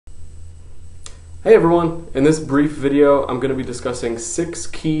Hey everyone! In this brief video, I'm going to be discussing 6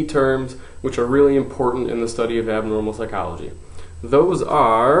 key terms which are really important in the study of abnormal psychology. Those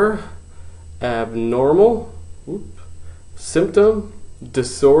are abnormal, symptom,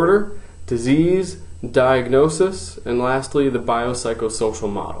 disorder, disease, diagnosis, and lastly the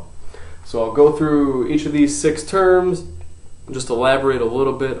biopsychosocial model. So I'll go through each of these 6 terms, just elaborate a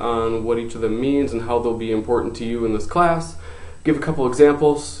little bit on what each of them means and how they'll be important to you in this class, give a couple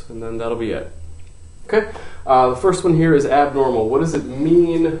examples, and then that'll be it. Okay, the first one here is abnormal. What does it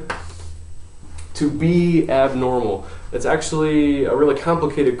mean to be abnormal? It's actually a really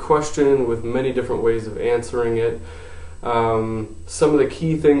complicated question with many different ways of answering it. Some of the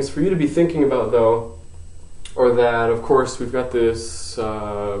key things for you to be thinking about, though, are that, of course, we've got this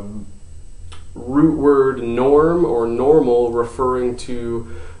root word norm or normal referring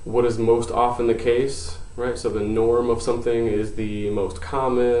to what is most often the case. Right, so the norm of something is the most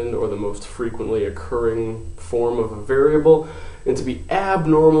common or the most frequently occurring form of a variable, and to be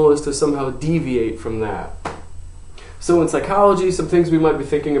abnormal is to somehow deviate from that. So in psychology, some things we might be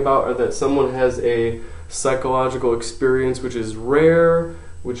thinking about are that someone has a psychological experience which is rare,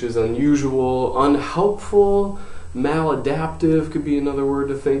 which is unusual, unhelpful, maladaptive could be another word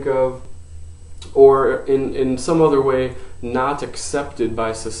to think of, or in some other way not accepted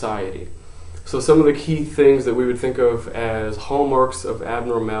by society. So some of the key things that we would think of as hallmarks of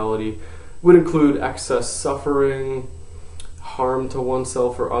abnormality would include excess suffering, harm to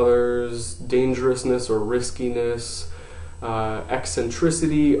oneself or others, dangerousness or riskiness,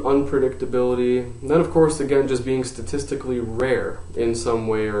 eccentricity, unpredictability, and then of course again just being statistically rare in some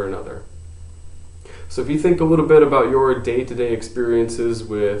way or another. So if you think a little bit about your day-to-day experiences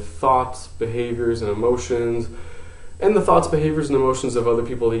with thoughts, behaviors, and emotions, and the thoughts, behaviors, and emotions of other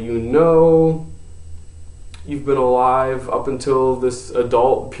people that you know, you've been alive up until this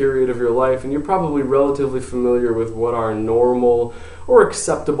adult period of your life, and you're probably relatively familiar with what are normal or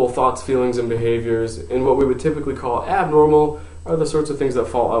acceptable thoughts, feelings, and behaviors, and what we would typically call abnormal are the sorts of things that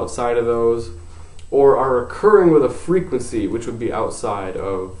fall outside of those, or are occurring with a frequency which would be outside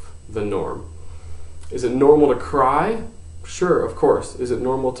of the norm. Is it normal to cry? Sure, of course. Is it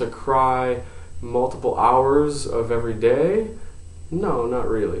normal to cry multiple hours of every day? No, not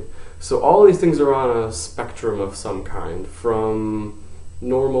really. So all these things are on a spectrum of some kind, from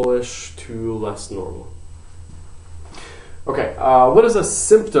normal-ish to less normal. Okay, what is a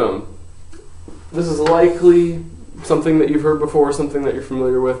symptom? This is likely something that you've heard before, something that you're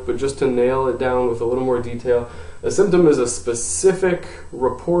familiar with, but just to nail it down with a little more detail, a symptom is a specific,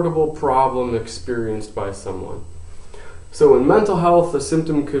 reportable problem experienced by someone. So in mental health, a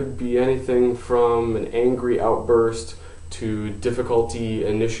symptom could be anything from an angry outburst to difficulty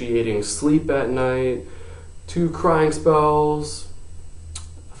initiating sleep at night, to crying spells,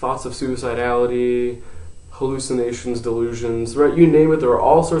 thoughts of suicidality, hallucinations, delusions, right? You name it, there are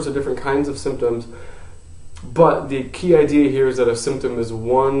all sorts of different kinds of symptoms. But the key idea here is that a symptom is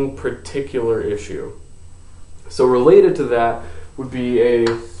one particular issue. So related to that would be a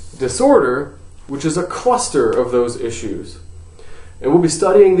disorder, which is a cluster of those issues. And we'll be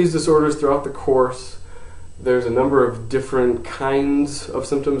studying these disorders throughout the course. There's a number of different kinds of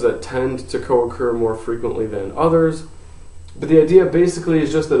symptoms that tend to co-occur more frequently than others. But the idea basically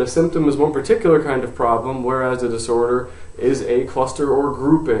is just that a symptom is one particular kind of problem, whereas a disorder is a cluster or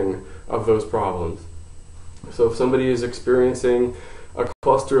grouping of those problems. So if somebody is experiencing a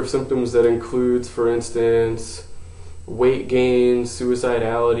cluster of symptoms that includes, for instance, weight gain,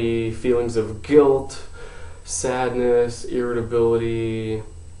 suicidality, feelings of guilt, sadness, irritability,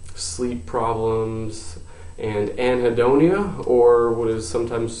 sleep problems, and anhedonia, or what is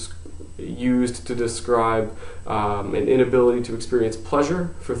sometimes used to describe an inability to experience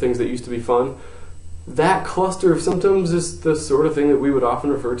pleasure for things that used to be fun. That cluster of symptoms is the sort of thing that we would often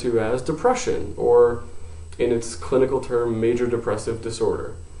refer to as depression, or in its clinical term, major depressive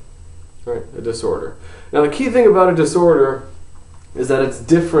disorder. Right, a disorder. Now the key thing about a disorder is that it's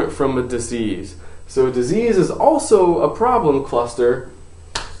different from a disease. So a disease is also a problem cluster,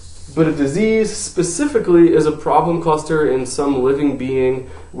 but a disease specifically is a problem cluster in some living being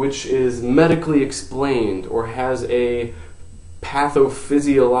which is medically explained or has a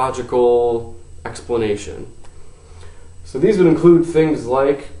pathophysiological explanation. So these would include things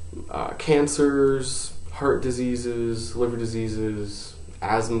like cancers, heart diseases, liver diseases,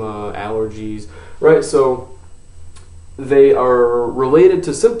 asthma, allergies, right? So they are related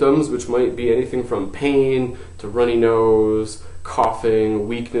to symptoms, which might be anything from pain to runny nose, coughing,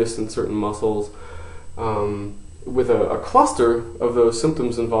 weakness in certain muscles, with a cluster of those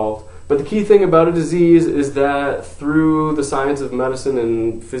symptoms involved But the key thing about a disease is that through the science of medicine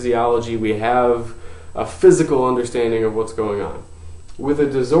and physiology, we have a physical understanding of what's going on. With a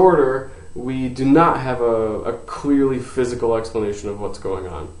disorder, we do not have a clearly physical explanation of what's going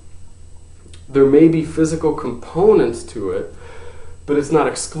on. There may be physical components to it, but it's not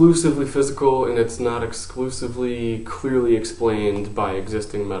exclusively physical and it's not exclusively clearly explained by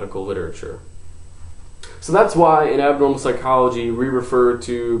existing medical literature. So that's why in abnormal psychology we refer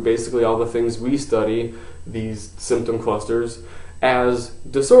to basically all the things we study, these symptom clusters, as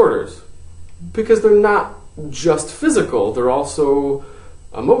disorders. Because they're not just physical, they're also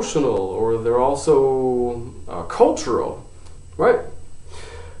emotional, or they're also cultural, right?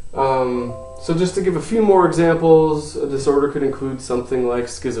 So just to give a few more examples, a disorder could include something like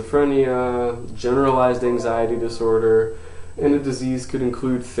schizophrenia, generalized anxiety disorder, and a disease could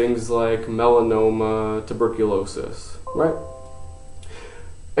include things like melanoma, tuberculosis, right?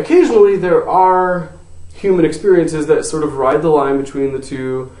 Occasionally there are human experiences that sort of ride the line between the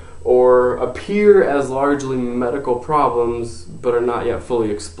two or appear as largely medical problems but are not yet fully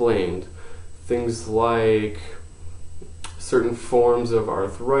explained. Things like certain forms of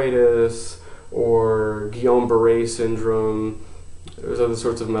arthritis or Guillain-Barré syndrome. There's other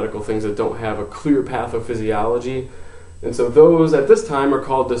sorts of medical things that don't have a clear pathophysiology. And so those at this time are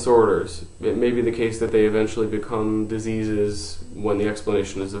called disorders. It may be the case that they eventually become diseases when the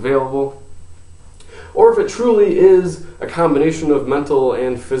explanation is available. Or if it truly is a combination of mental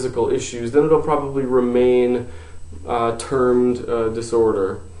and physical issues, then it'll probably remain termed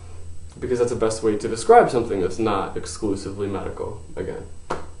disorder, because that's the best way to describe something that's not exclusively medical, again.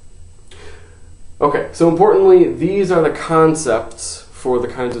 Okay, so importantly, these are the concepts for the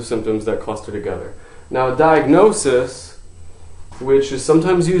kinds of symptoms that cluster together. Now, a diagnosis, which is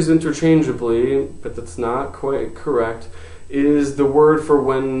sometimes used interchangeably, but that's not quite correct, is the word for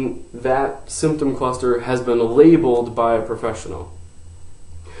when that symptom cluster has been labeled by a professional.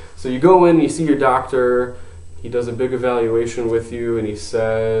 So you go in, you see your doctor, he does a big evaluation with you, and he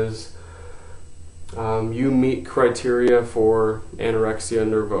says, you meet criteria for anorexia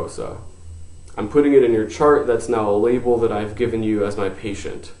nervosa. I'm putting it in your chart. That's now a label that I've given you as my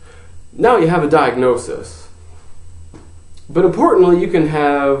patient. Now you have a diagnosis. But importantly, you can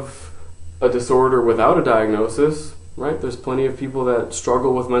have a disorder without a diagnosis, right? There's plenty of people that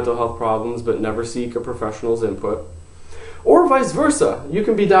struggle with mental health problems but never seek a professional's input. Or vice versa. You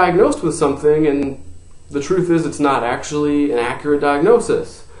can be diagnosed with something and the truth is it's not actually an accurate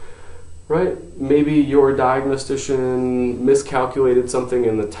diagnosis, right? Maybe your diagnostician miscalculated something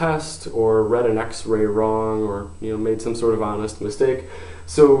in the test or read an x-ray wrong or made some sort of honest mistake.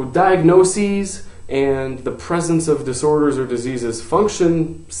 So diagnoses and the presence of disorders or diseases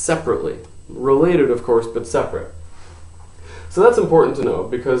function separately. Related, of course, but separate. So that's important to know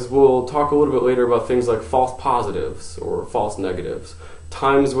because we'll talk a little bit later about things like false positives or false negatives.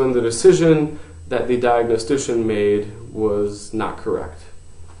 Times when the decision that the diagnostician made was not correct.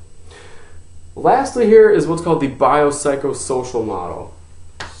 Lastly here is what's called the biopsychosocial model.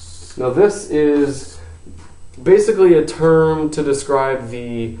 Now this is basically a term to describe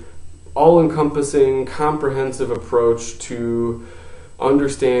the all-encompassing, comprehensive approach to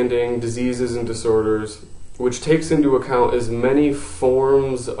understanding diseases and disorders, which takes into account as many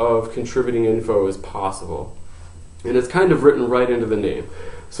forms of contributing info as possible. And it's kind of written right into the name.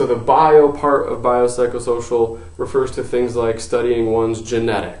 So the bio part of biopsychosocial refers to things like studying one's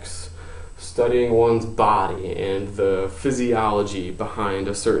genetics, studying one's body, and the physiology behind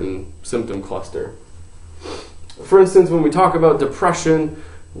a certain symptom cluster. For instance, when we talk about depression,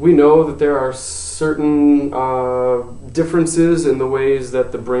 we know that there are certain differences in the ways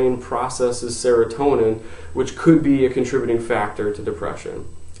that the brain processes serotonin, which could be a contributing factor to depression.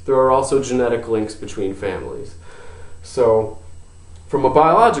 There are also genetic links between families. So, from a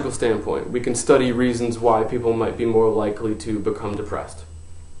biological standpoint, we can study reasons why people might be more likely to become depressed.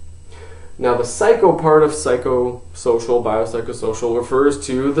 Now, the psycho part of psychosocial, biopsychosocial, refers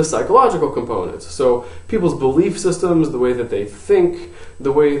to the psychological components. So, people's belief systems, the way that they think,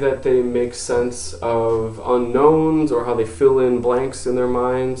 the way that they make sense of unknowns, or how they fill in blanks in their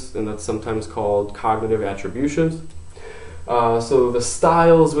minds, and that's sometimes called cognitive attributions. So, the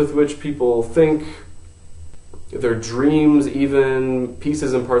styles with which people think, their dreams, even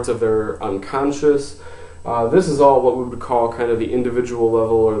pieces and parts of their unconscious. This is all what we would call kind of the individual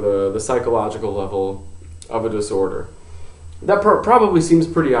level or the psychological level of a disorder. That part probably seems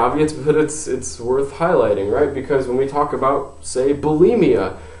pretty obvious, but it's worth highlighting, right? Because when we talk about, say,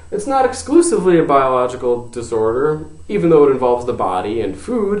 bulimia, it's not exclusively a biological disorder, even though it involves the body and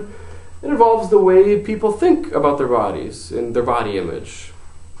food. It involves the way people think about their bodies and their body image.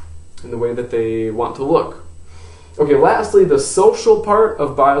 in the way that they want to look. Okay, lastly, the social part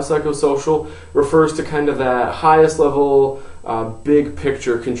of biopsychosocial refers to kind of that highest level, big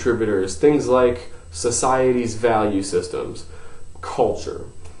picture contributors, things like society's value systems, culture,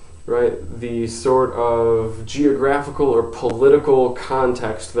 right? The sort of geographical or political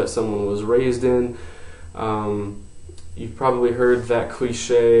context that someone was raised in. You've probably heard that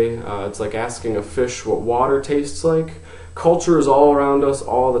cliche, it's like asking a fish what water tastes like. Culture is all around us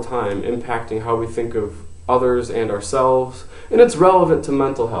all the time, impacting how we think of others and ourselves, and it's relevant to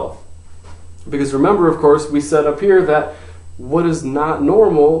mental health. Because remember, of course, we said up here that what is not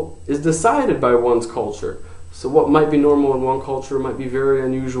normal is decided by one's culture. So what might be normal in one culture might be very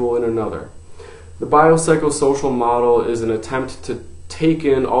unusual in another. The biopsychosocial model is an attempt to take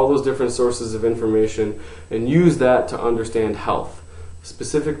in all those different sources of information and use that to understand health.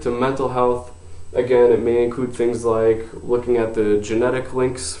 Specific to mental health, again, it may include things like looking at the genetic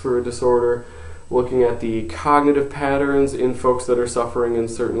links for a disorder, looking at the cognitive patterns in folks that are suffering in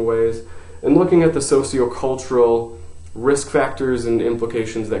certain ways, and looking at the sociocultural risk factors and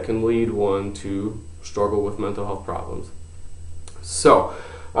implications that can lead one to struggle with mental health problems. So,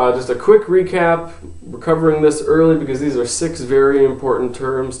 just a quick recap. We're covering this early because these are 6 very important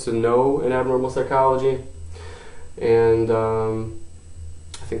terms to know in abnormal psychology. And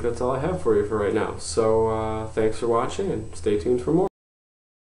I think that's all I have for you for right now. So thanks for watching and stay tuned for more.